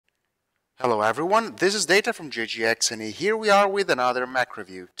Hello everyone, this is Data from JGX and here we are with another Mech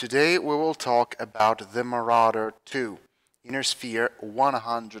review. Today we will talk about the Marauder 2, Inner Sphere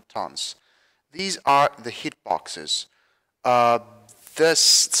 100 tons. These are the hitboxes. The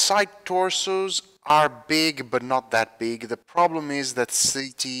side torsos are big but not that big. The problem is that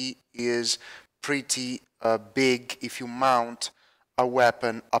CT is pretty big if you mount a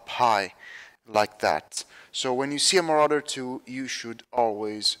weapon up high like that. So when you see a Marauder 2, you should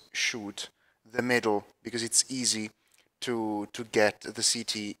always shoot the middle because it's easy to get the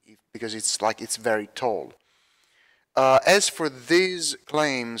CT because it's very tall. As for these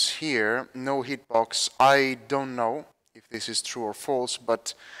claims here, no hitbox, I don't know if this is true or false,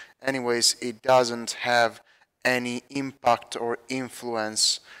 but anyways, it doesn't have any impact or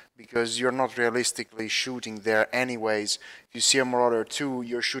influence because you're not realistically shooting there anyways. If you see a Marauder 2,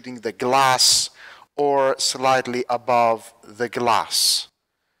 you're shooting the glass or slightly above the glass.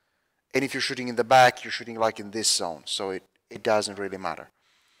 And if you're shooting in the back, you're shooting like in this zone, so it doesn't really matter.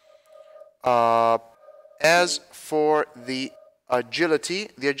 As for the agility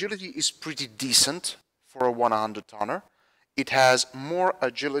is pretty decent for a 100-tonner. It has more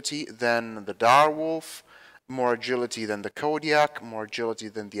agility than the Direwolf, more agility than the Kodiak, more agility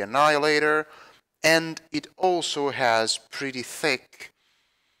than the Annihilator, and it also has pretty thick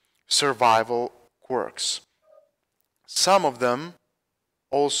survival quirks. Some of them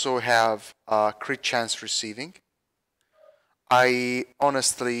also have crit chance receiving. I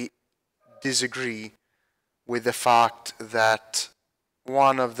honestly disagree with the fact that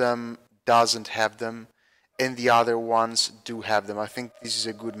one of them doesn't have them and the other ones do have them. I think this is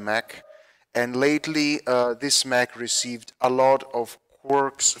a good mech, and lately this mech received a lot of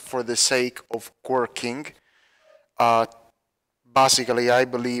quirks for the sake of quirking. Basically, I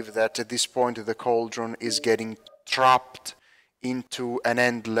believe that at this point the Cauldron is getting trapped into an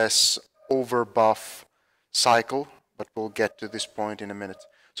endless overbuff cycle, but we'll get to this point in a minute.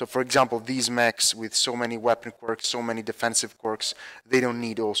 So for example, these mechs with so many weapon quirks, so many defensive quirks, they don't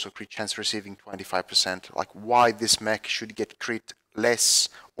need also crit chance receiving 25%. Like, why this mech should get crit less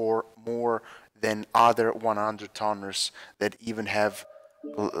or more than other 100-tonners that even have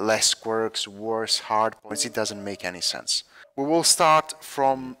less quirks, worse hard points, it doesn't make any sense. We will start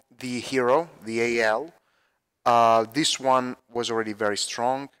from the hero, the AL. This one was already very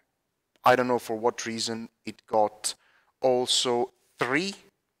strong. I don't know for what reason it got also 3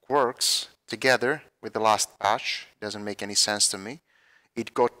 quirks together with the last patch. Doesn't make any sense to me.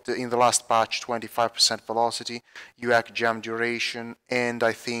 It got in the last patch 25% velocity, UAC jam duration, and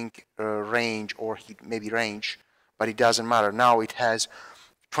I think range, or maybe range, but it doesn't matter. Now it has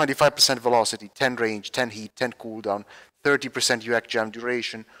 25% velocity, 10 range, 10 heat, 10 cooldown, 30% UAC jam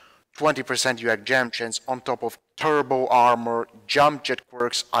duration, 20% UAC jam chance on top of turbo armor, jump jet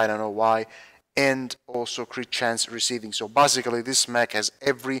quirks, I don't know why, and also crit chance receiving. So basically this mech has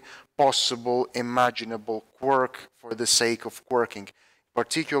every possible imaginable quirk for the sake of quirking. In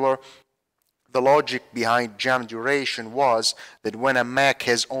particular, the logic behind jam duration was that when a mech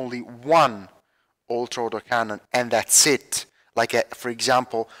has only one ultra autocannon and that's it, like for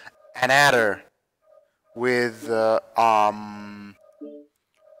example an adder with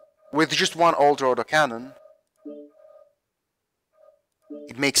just one ultra autocannon,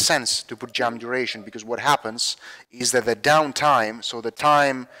 it makes sense to put jam duration, because what happens is that the downtime, so the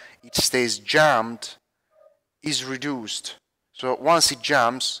time it stays jammed, is reduced. So once it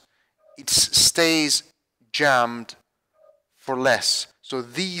jams, it stays jammed for less. So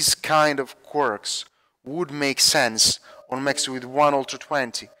these kind of quirks would make sense on mechs with 1 Ultra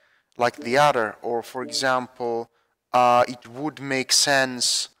 20, like the other, or for example, it would make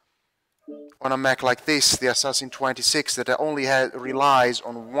sense on a mech like this, the Assassin 26, that only relies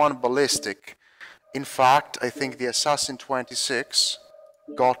on 1 ballistic. In fact, I think the Assassin 26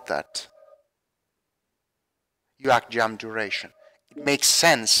 got that. UAC jam duration. It makes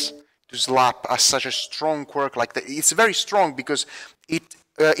sense to slap such a strong quirk like that. It's very strong because it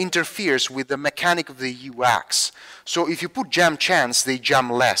interferes with the mechanic of the UACs. So if you put jam chance, they jam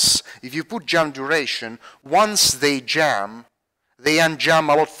less. If you put jam duration, once they jam, they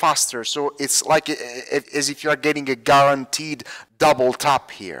unjam a lot faster. So it's like as if you are getting a guaranteed double tap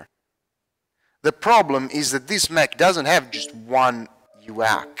here. The problem is that this mech doesn't have just one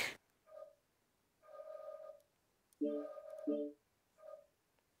UAC.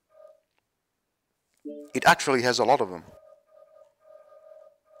 It actually has a lot of them.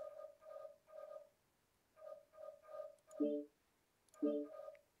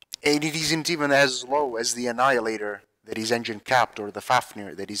 And it isn't even as low as the Annihilator that is engine capped, or the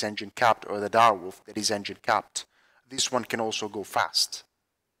Fafnir that is engine capped, or the Direwolf that is engine capped. This one can also go fast.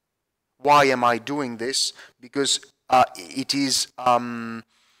 Why am I doing this? Because it is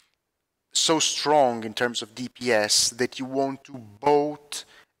so strong in terms of DPS that you want to boat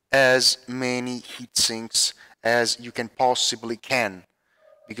as many heat sinks as you possibly can,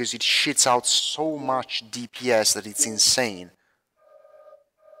 because it shits out so much DPS that it's insane.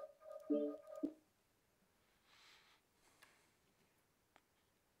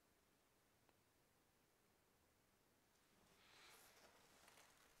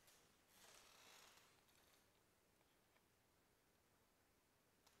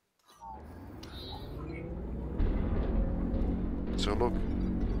 So look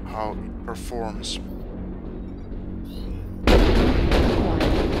how it performs.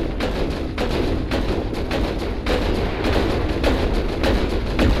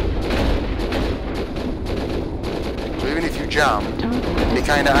 So even if you jump, they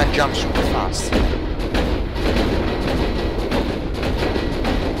kinda unjump super fast.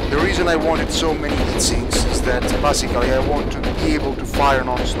 The reason I wanted so many heat sinks is that basically I want to be able to fire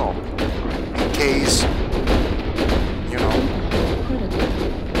non-stop in case, you know.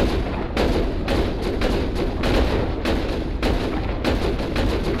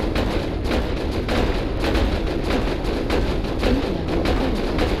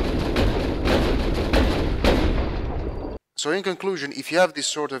 So in conclusion, if you have this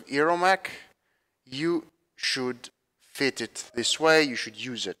sort of Aero Mech, you should fit it this way, you should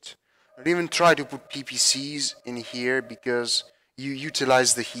use it. Don't even try to put PPCs in here because you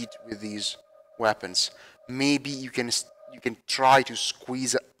utilize the heat with these weapons. Maybe you can try to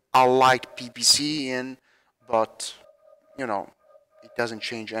squeeze a light PPC in, but you know, it doesn't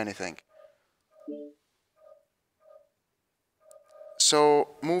change anything. So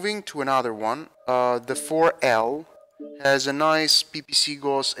moving to another one, the 4L has a nice PPC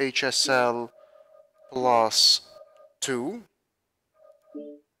Gauss HSL plus 2.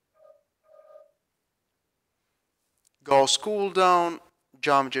 Gauss cooldown,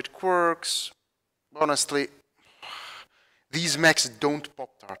 jump jet quirks. Honestly, these mechs don't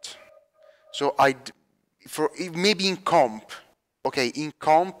pop-tart. So maybe in comp, okay, in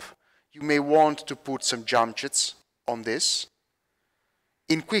comp, you may want to put some jump jets on this.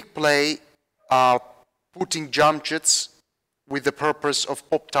 In quick play, putting jump jets with the purpose of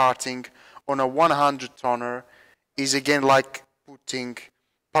pop-tarting on a 100 tonner is again like putting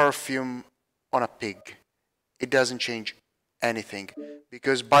perfume on a pig. It doesn't change anything,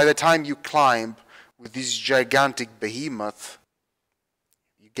 because by the time you climb with this gigantic behemoth,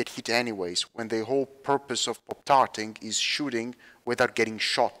 you get hit anyways, when the whole purpose of pop-tarting is shooting without getting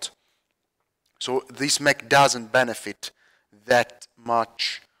shot. So this mech doesn't benefit that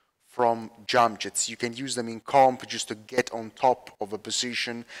much from jump jets. You can use them in comp just to get on top of a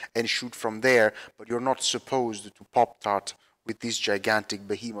position and shoot from there, but you're not supposed to pop-tart with this gigantic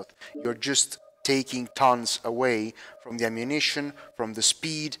behemoth. You're just taking tons away from the ammunition, from the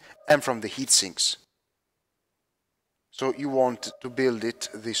speed, and from the heat sinks. So you want to build it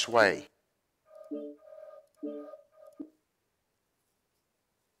this way.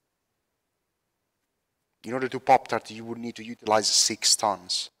 In order to pop-tart, you would need to utilize 6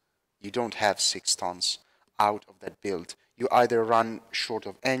 tons. You don't have 6 tons out of that build. You either run short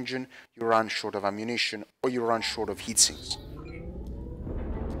of engine, you run short of ammunition, or you run short of heat sinks.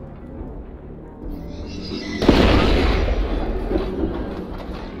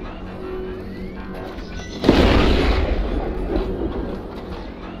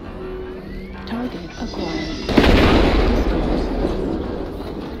 Target acquired.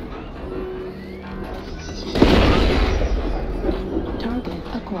 Target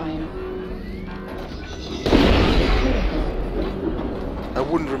acquired. I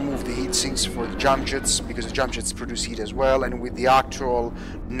wouldn't remove the heat sinks for the jump jets because the jump jets produce heat as well, and with the actual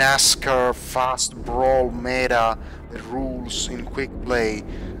NASCAR fast brawl meta that rules in quick play,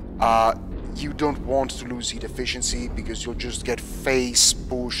 you don't want to lose heat efficiency because you'll just get face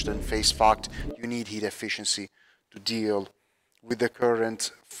pushed and face fucked. You need heat efficiency to deal with the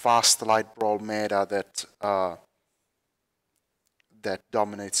current fast light brawl meta that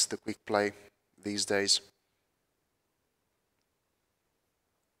dominates the quick play these days.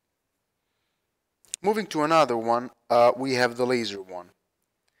 Moving to another one, we have the laser one.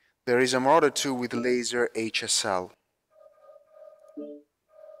 There is a Marauder 2 with laser HSL.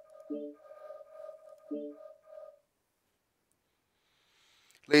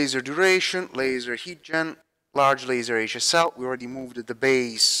 Laser duration, laser heat gen, large laser HSL. We already moved the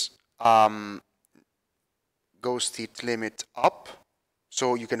base ghost heat limit up.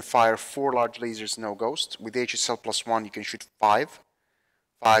 So you can fire 4 large lasers, no ghost. With HSL plus 1, you can shoot 5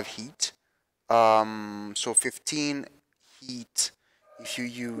 heat. So 15 heat if you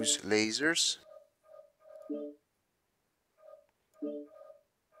use lasers,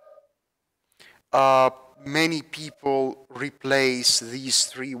 many people replace these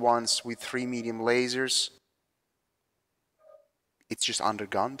 3 ones with 3 medium lasers. It's just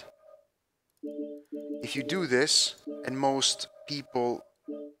undergunned. If you do this, and most people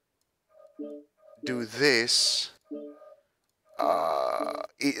do this,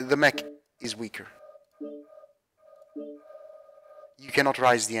 the mech is weaker. You cannot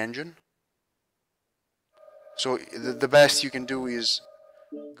rise the engine. So the best you can do is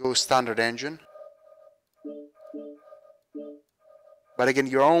go standard engine. But again,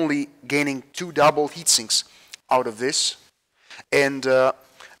 you're only gaining 2 double heat sinks out of this. And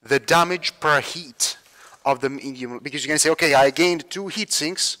the damage per heat of the medium, because you're going to say, okay, I gained 2 heat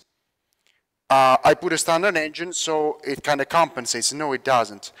sinks. I put a standard engine, so it kind of compensates. No, it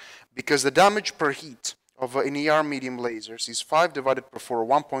doesn't. Because the damage per heat of an ER medium lasers is 5 divided per 4,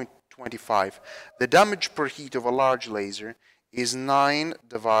 1.25. The damage per heat of a large laser is 9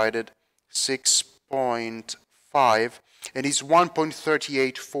 divided 6.5, and it's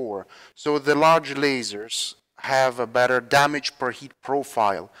 1.384. So the large lasers have a better damage per heat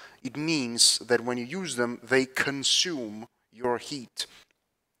profile. It means that when you use them, they consume your heat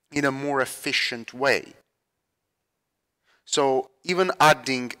in a more efficient way. So even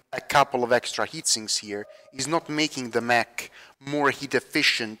adding a couple of extra heat sinks here is not making the mech more heat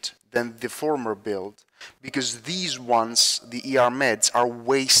efficient than the former build, because these ones, the ER meds, are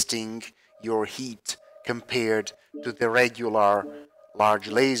wasting your heat compared to the regular large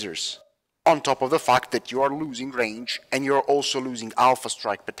lasers. On top of the fact that you are losing range and you're also losing alpha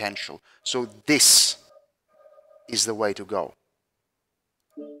strike potential. So this is the way to go.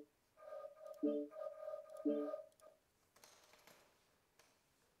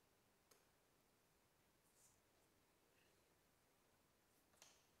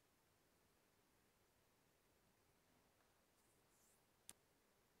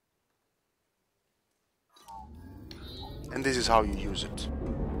 And this is how you use it.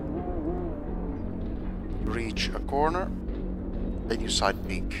 You reach a corner, then you side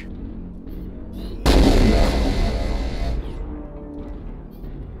peek.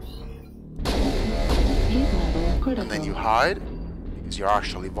 And then you hide, because you're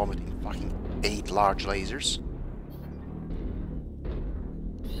actually vomiting fucking 8 large lasers.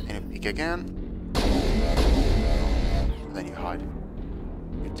 And you peek again. And then you hide.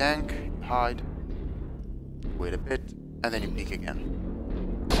 You tank, you hide, wait a bit, and then you peek again.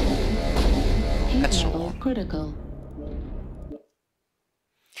 And so on. Critical.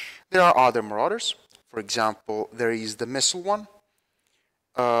 There are other Marauders. For example, there is the missile one.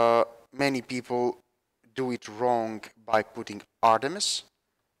 Many people do it wrong by putting Artemis.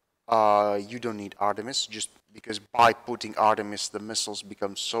 You don't need Artemis, just because by putting Artemis, the missiles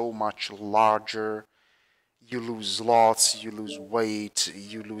become so much larger. You lose slots, you lose weight,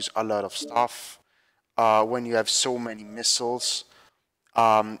 you lose a lot of stuff. When you have so many missiles,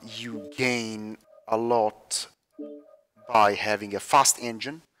 you gain a lot by having a fast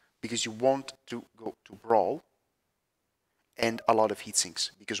engine, because you want to go to brawl, and a lot of heat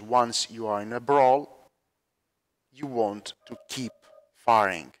sinks, because once you are in a brawl, you want to keep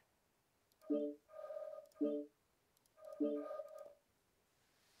firing.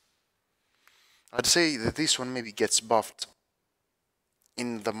 I'd say that this one maybe gets buffed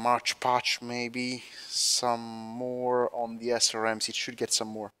in the March patch, maybe some more on the SRMs. It should get some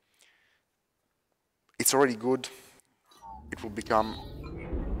more. It's already good. It will become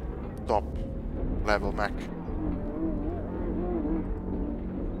top level mech.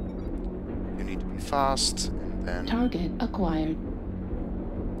 You need to be fast, and then Target acquired.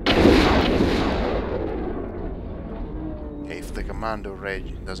 okay, if the commando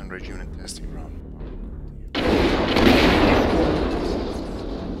doesn't rage unit testing run.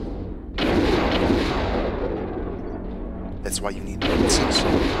 That's why you need six.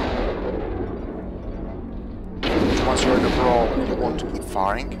 Once you're in a brawl, you want to keep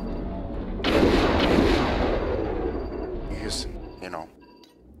firing. Because, you know,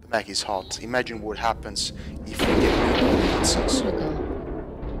 the mech is hot. Imagine what happens if we get rid of the six.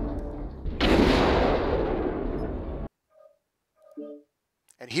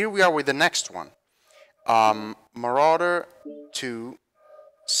 And here we are with the next one. Marauder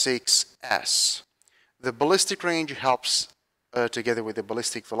 2-6S. The ballistic range helps together with the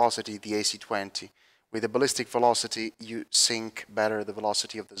ballistic velocity, the AC-20. With the ballistic velocity, you sync better the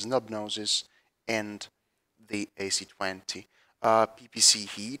velocity of the snub noses and the AC-20. PPC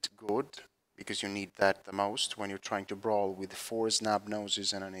heat, good, because you need that the most when you're trying to brawl with 4 snub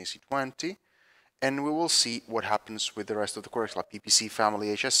noses and an AC-20. and we will see what happens with the rest of the quirks like PPC family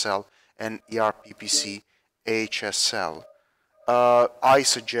HSL and ERPPC HSL. I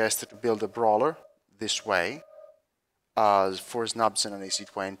suggest to build a brawler this way. For Snubs and an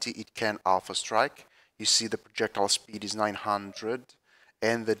AC-20, it can alpha strike. You see the projectile speed is 900,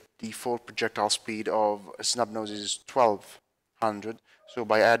 and the default projectile speed of Snubnose is 1200. So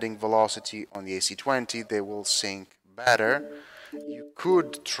by adding velocity on the AC-20, they will sink better. You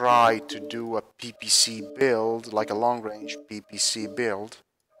could try to do a PPC build, like a long-range PPC build.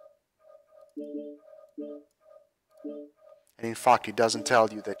 And in fact, it doesn't tell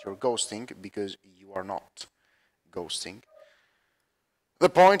you that you're ghosting, because you are not ghosting. The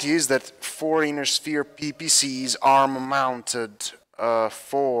point is that 4 inner sphere PPCs arm mounted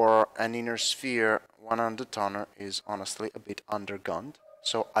for an inner sphere 100 tonner is honestly a bit undergunned,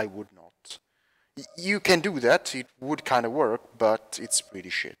 so I would not. You can do that, it would kind of work, but it's pretty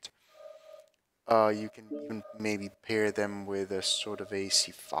shit. You can even maybe pair them with a sort of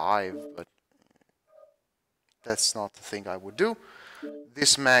AC5, but that's not the thing I would do.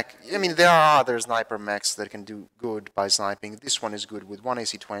 This mech, I mean, there are other sniper mechs that can do good by sniping. This one is good with 1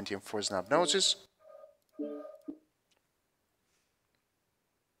 AC-20 and 4 snap noses.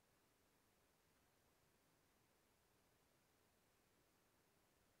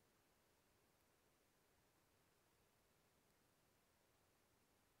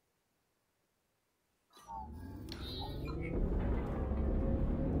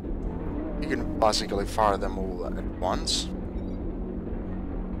 You can basically fire them all at once.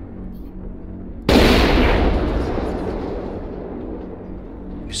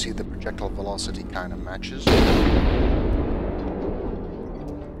 You see the projectile velocity kind of matches.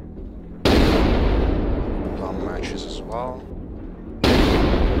 Cooldown matches as well.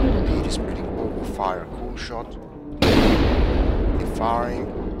 Speed is pretty cool. We'll fire a cool shot. Keep firing.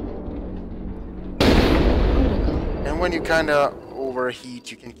 And when you kind of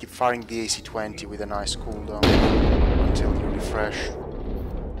overheat, you can keep firing the AC-20 with a nice cooldown until you refresh.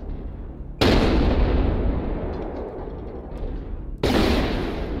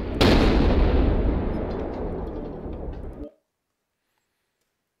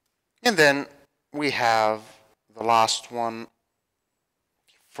 And then we have the last one.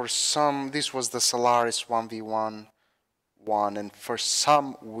 For some, this was the Solaris 1v1 one, and for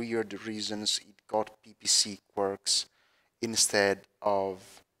some weird reasons it got PPC quirks instead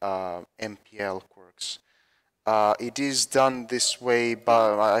of MPL quirks. It is done this way,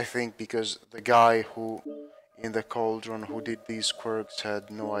 but I think because the guy who in the Cauldron who did these quirks had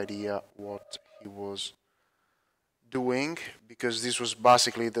no idea what he was doing, because this was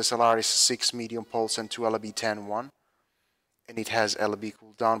basically the Solaris 6 medium pulse and 2 LB 10 one, and it has LB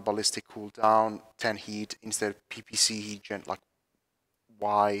cooldown, ballistic cooldown, 10 heat instead of PPC heat gen. Like,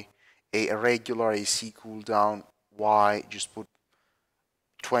 why a regular AC cooldown? Why just put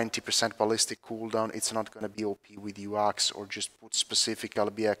 20% ballistic cooldown? It's not going to be OP with UX, or just put specific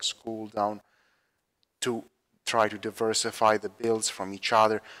LBX cooldown to try to diversify the builds from each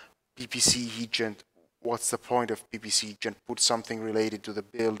other. PPC heat gen. What's the point of PPC gen? Put something related to the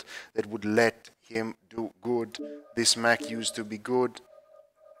build that would let him do good. This mech used to be good,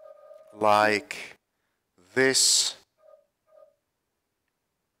 like this.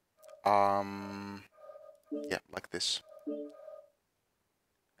 Yeah, like this.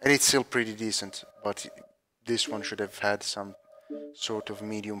 And it's still pretty decent, but this one should have had some sort of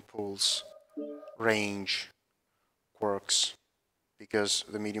medium pulse range quirks, because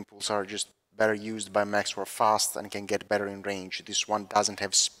the medium pulse are just better used by mechs who are fast and can get better in range. This one doesn't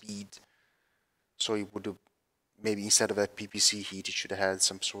have speed, so it would have, maybe instead of that PPC heat, it should have had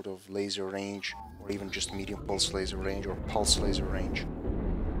some sort of laser range, or even just medium pulse laser range, or pulse laser range.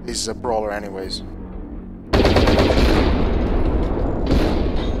 This is a brawler anyways.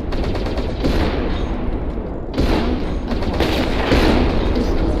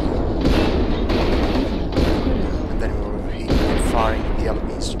 And then we were overheating and firing the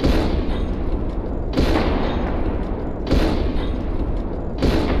LBs.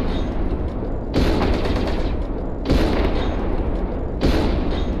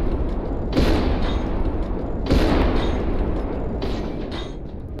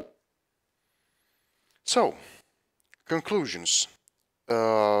 So, conclusions.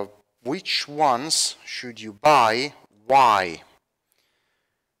 Which ones should you buy? Why?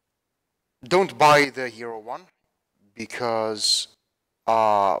 Don't buy the Hero one, because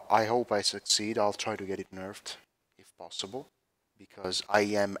I hope I succeed. I'll try to get it nerfed, if possible, because I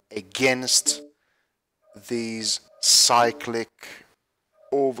am against these cyclic,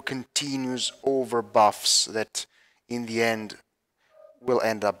 continuous over buffs that in the end will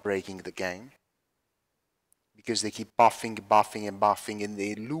end up breaking the game. because they keep buffing, buffing, and buffing, and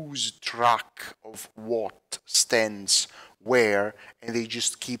they lose track of what stands where, and they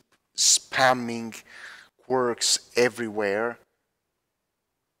just keep spamming quirks everywhere,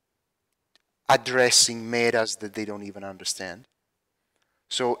 addressing metas that they don't even understand.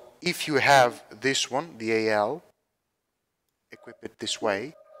 So if you have this one, the AL, equip it this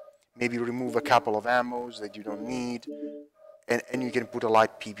way, maybe remove a couple of ammos that you don't need, and you can put a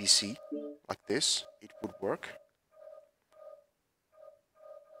light PVC like this, it would work.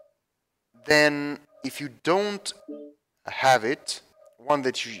 Then if you don't have it, one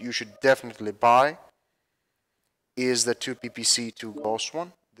that you should definitely buy is the 2 PPC 2 Ghost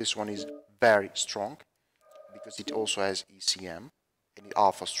one. This one is very strong because it also has ECM and it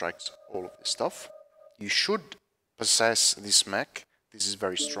alpha strikes all of this stuff. You should possess this mech. This is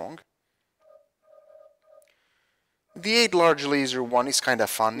very strong. The 8 large laser one is kind of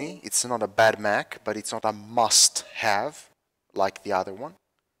funny. It's not a bad mech, but it's not a must-have like the other one.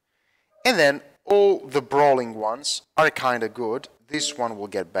 And then all the brawling ones are kind of good. This one will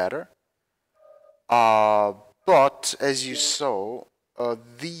get better. But as you saw,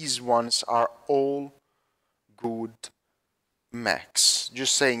 these ones are all good mechs.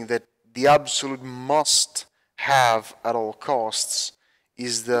 Just saying that the absolute must-have at all costs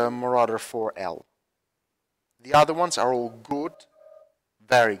is the Marauder 4L. The other ones are all good,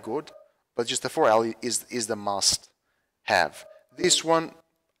 very good, but just the 4L is the must-have. This one,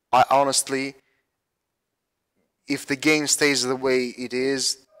 I honestly, if the game stays the way it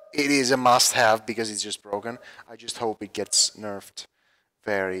is a must-have because it's just broken. I just hope it gets nerfed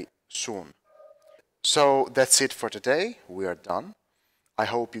very soon. So that's it for today. We are done. I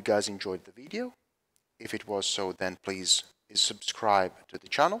hope you guys enjoyed the video. If it was so, then please subscribe to the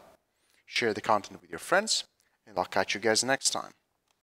channel, share the content with your friends, and I'll catch you guys next time.